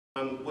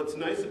What's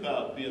nice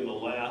about being the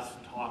last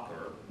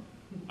talker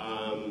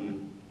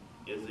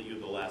is that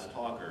you're the last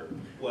talker.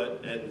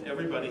 And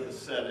everybody has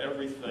said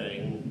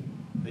everything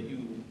that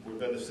you were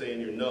going to say in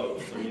your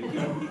notes, so you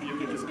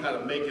can just kind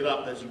of make it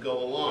up as you go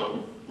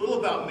along. A little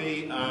about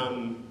me,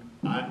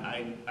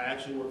 I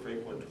actually worked for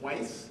ACORN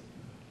twice.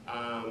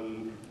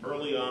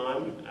 Early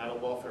on, out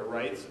of welfare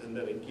rights, and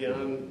then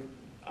again,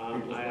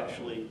 I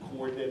actually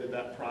coordinated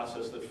that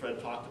process that Fred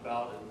talked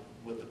about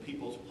with the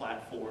People's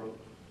Platform.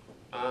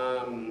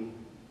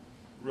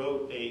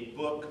 Wrote a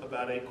book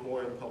about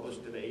ACORN,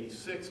 published in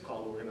 '86,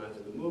 called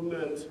Organizing the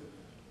Movement.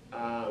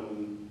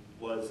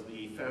 Was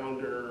the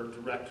founder,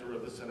 director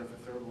of the Center for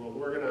Third World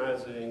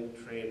Organizing,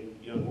 trained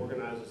young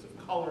organizers of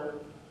color,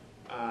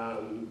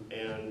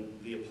 and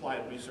the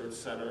Applied Research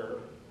Center,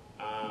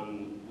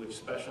 which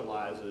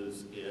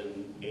specializes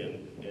in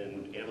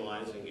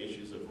analyzing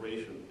issues of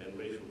racial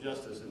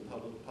justice, and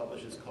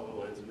publishes Color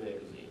Lines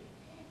magazine.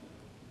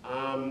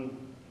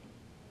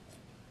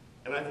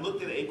 And I've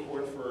looked at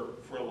ACORN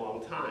for a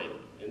long time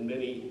in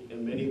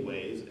many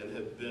ways, and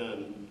have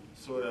been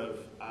sort of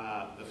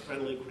the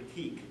friendly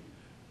critique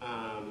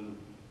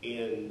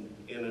in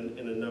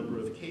a number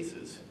of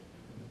cases.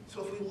 So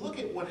if we look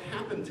at what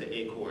happened to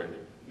ACORN,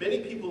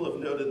 many people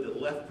have noted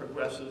that left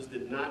progressives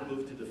did not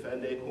move to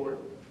defend ACORN.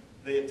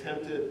 They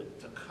attempted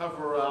to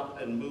cover up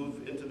and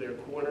move into their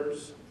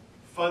corners.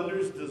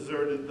 Funders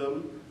deserted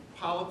them.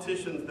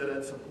 Politicians that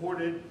had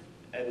supported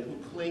and who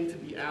claimed to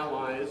be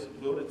allies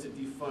voted to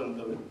defund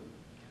them.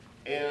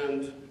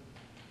 And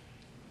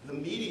the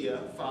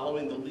media,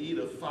 following the lead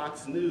of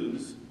Fox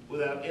News,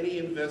 without any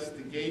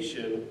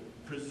investigation,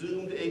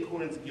 presumed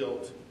ACORN's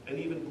guilt and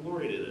even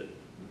gloried in it.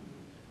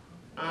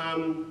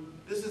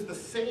 This is the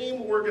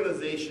same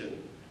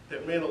organization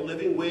that ran a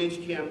living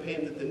wage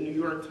campaign that the New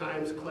York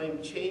Times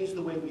claimed changed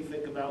the way we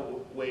think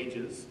about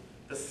wages.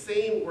 The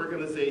same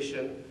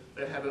organization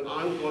that had an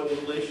ongoing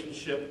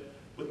relationship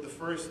with the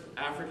first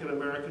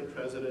African-American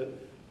president,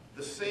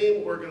 the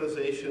same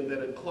organization that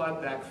had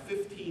clawed back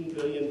 $15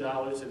 billion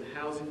in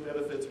housing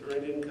benefits,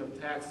 earned income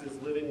taxes,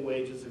 living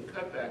wages, and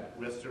cutback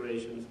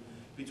restorations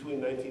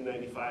between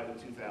 1995 and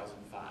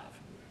 2005.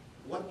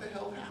 What the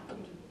hell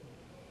happened?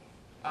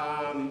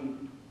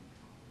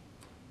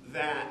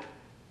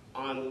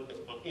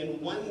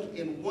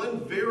 In one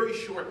very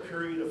short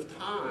period of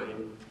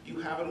time, you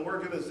have an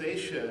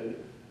organization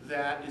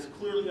that is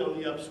clearly on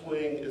the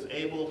upswing, is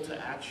able to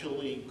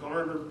actually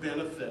garner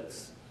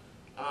benefits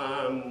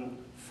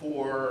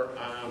for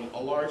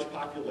a large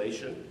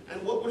population.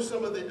 And what were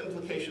some of the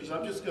implications?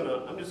 I'm just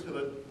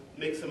gonna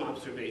make some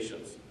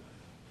observations.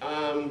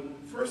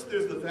 First,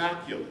 there's the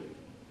vacuum.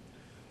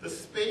 The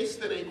space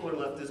that ACORN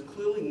left is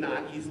clearly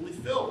not easily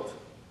filled.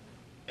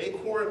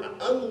 ACORN,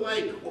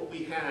 unlike what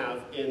we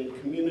have in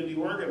community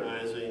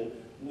organizing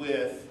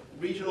with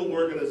regional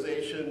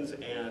organizations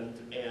and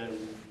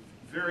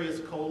various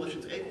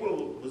coalitions,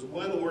 ACORN was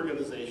one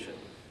organization.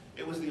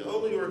 It was the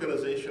only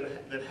organization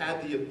that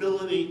had the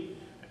ability,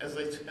 as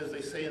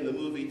they say in the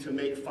movie, to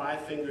make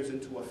 5 fingers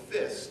into a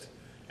fist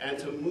and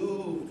to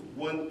move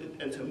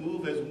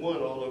as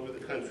one all over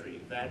the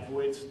country. That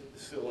void's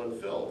still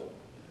unfilled.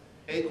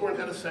 ACORN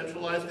had a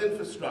centralized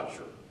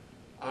infrastructure.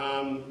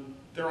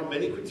 There are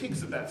many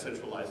critiques of that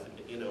centralized,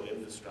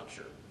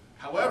 infrastructure.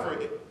 However,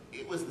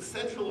 it was the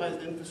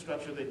centralized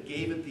infrastructure that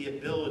gave it the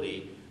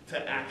ability to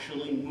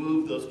actually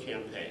move those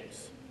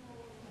campaigns.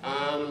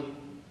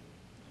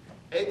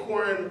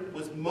 ACORN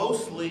was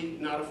mostly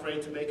not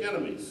afraid to make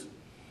enemies.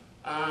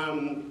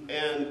 And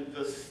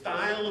the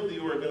style of the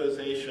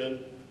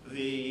organization,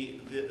 the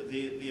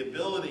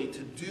ability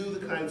to do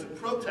the kinds of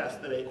protests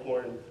that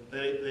ACORN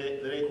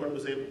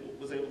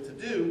was able to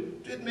do,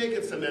 did make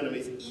it some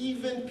enemies.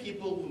 Even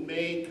people who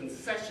made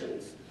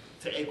concessions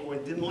to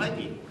ACORN didn't like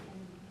it.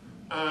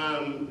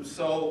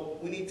 So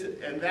we need to,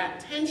 and that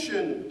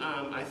tension,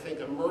 I think,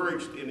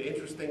 emerged in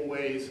interesting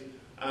ways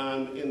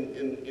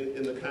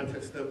in the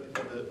context of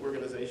the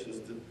organization's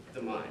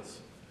demise.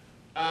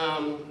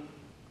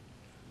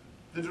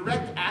 The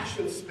direct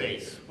action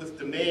space with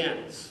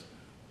demands.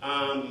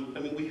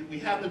 We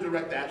have the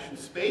direct action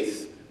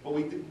space, but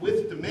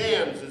with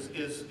demands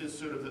is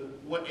sort of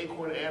what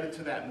ACORN added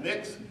to that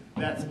mix.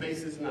 That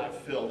space is not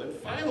filled. And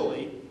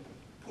finally,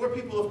 poor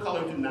people of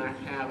color do not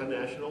have a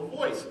national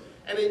voice.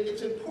 And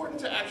it's important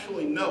to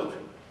actually note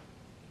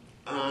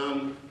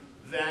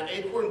that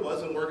ACORN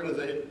was an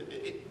organization.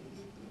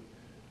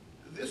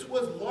 This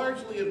was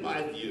largely, in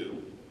my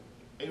view,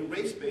 a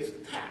race-based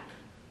attack.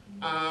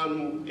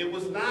 It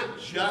was not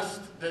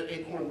just that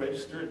ACORN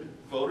registered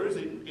voters,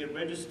 it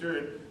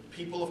registered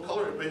people of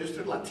color, it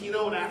registered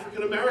Latino and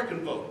African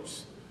American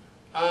voters.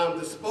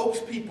 The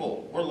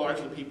spokespeople were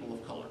largely people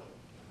of color.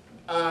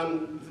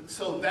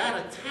 So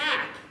that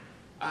attack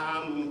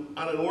on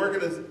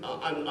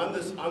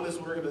this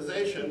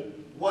organization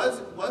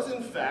was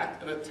in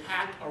fact an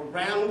attack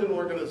around an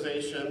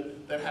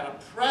organization that had a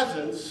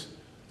presence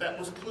that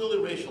was clearly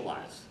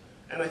racialized.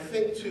 And I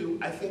think to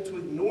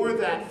ignore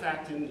that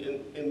fact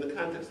in the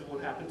context of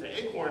what happened to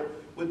ACORN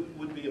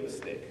would be a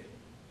mistake.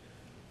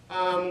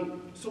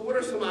 So what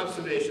are some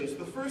observations?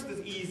 The first is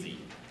easy.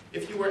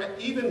 If you are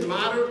even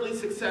moderately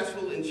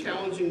successful in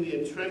challenging the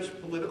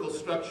entrenched political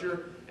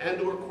structure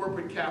and/or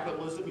corporate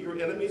capitalism, your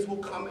enemies will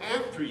come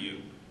after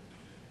you.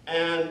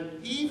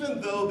 And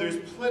even though there's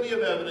plenty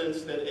of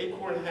evidence that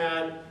ACORN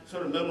had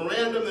sort of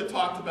memorandum that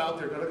talked about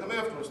they're going to come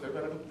after us,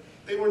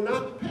 they were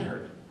not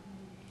prepared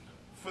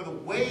for the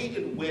way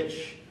in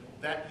which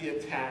the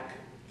attack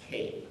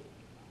came.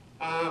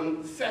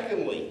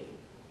 Secondly,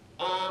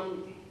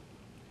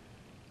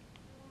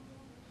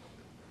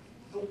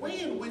 the way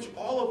in which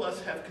all of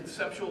us have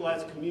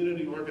conceptualized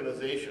community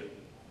organization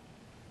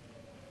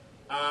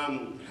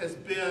has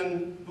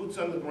been boots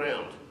on the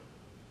ground,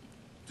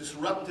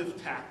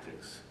 disruptive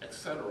tactics,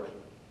 etc.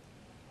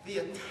 The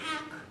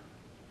attack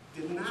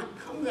did not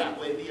come that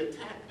way. The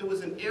attack, it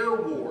was an air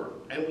war,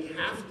 and we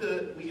have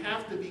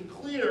to be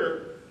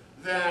clear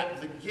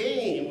that the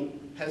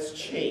game has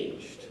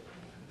changed.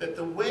 That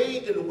the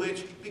way in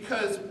which,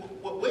 because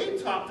what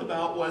Wade talked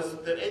about was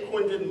that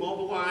ACORN didn't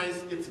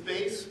mobilize its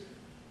base.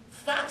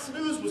 Fox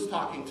News was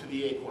talking to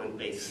the ACORN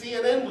base.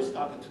 CNN was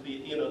talking to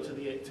the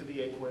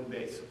ACORN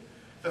base.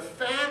 The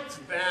fact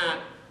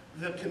that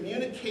the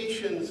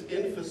communications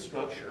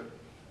infrastructure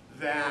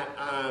that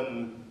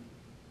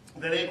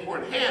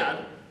ACORN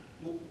had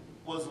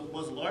was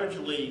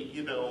largely,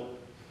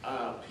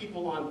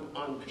 people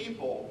on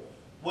people,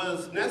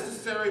 was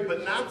necessary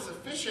but not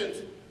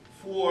sufficient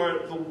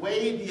for the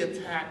way the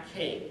attack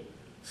came.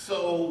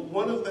 So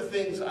one of the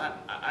things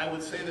I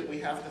would say that we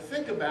have to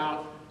think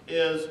about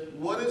is,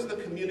 what is the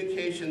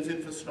communications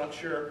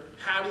infrastructure,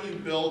 how do you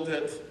build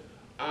it,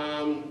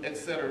 et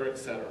cetera, et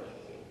cetera.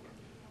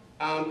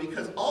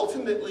 Because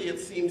ultimately, it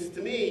seems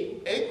to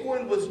me,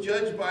 ACORN was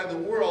judged by the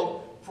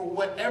world for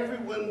what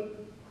everyone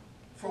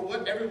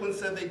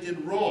said they did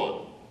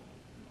wrong,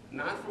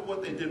 not for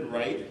what they did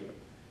right,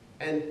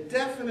 and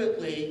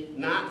definitely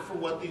not for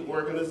what the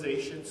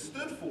organization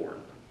stood for.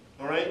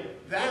 All right,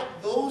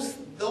 those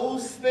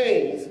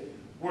things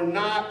were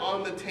not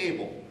on the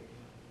table.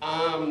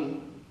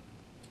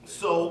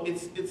 So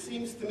it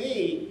seems to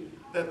me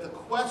that the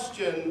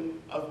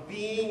question of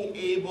being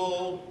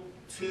able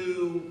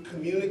to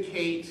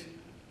communicate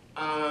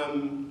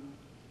and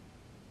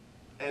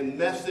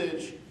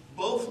message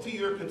both to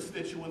your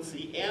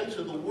constituency and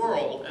to the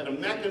world, and a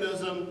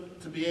mechanism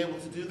to be able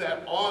to do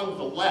that on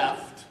the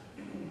left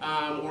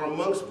or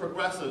amongst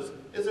progressives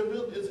is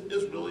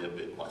really a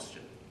big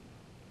question.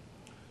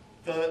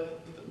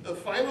 The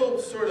final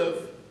sort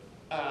of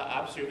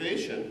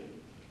observation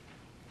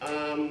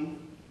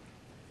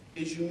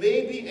is, you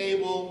may be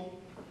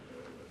able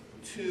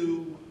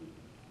to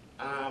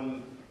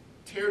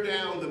tear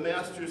down the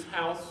master's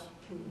house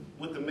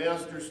with the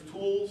master's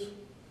tools,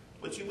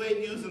 but you ain't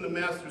using the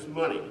master's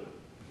money.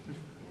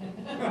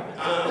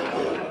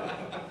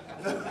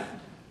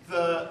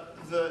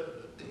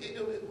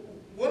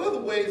 One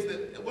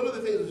of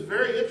the things that's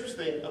very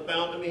interesting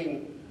about,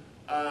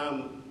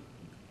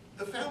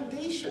 the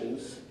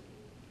foundations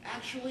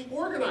actually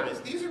organize.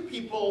 These are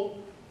people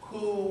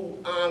who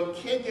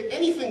can't get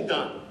anything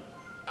done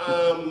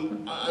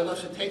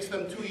unless it takes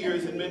them 2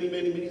 years and many,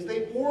 many meetings.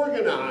 They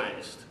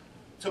organized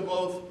to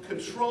both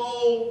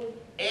control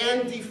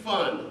and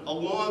defund,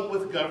 along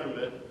with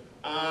government,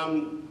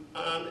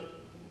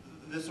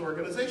 this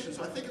organization.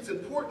 So I think it's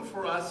important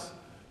for us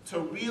to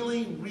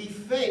really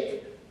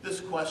rethink this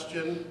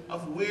question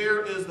of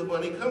where is the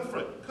money come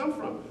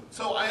from.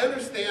 So I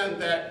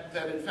understand that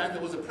in fact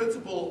it was a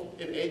principle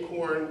in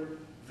ACORN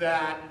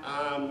that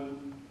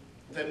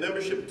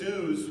membership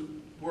dues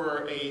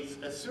were a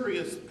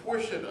serious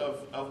portion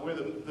of where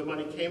the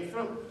money came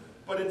from.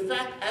 But in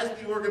fact, as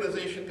the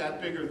organization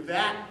got bigger,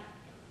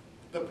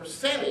 the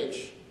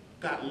percentage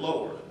got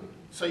lower.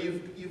 So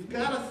you've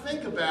got to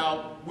think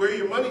about where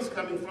your money's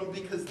coming from,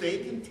 because they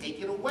can take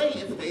it away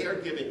if they are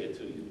giving it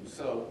to you.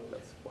 So.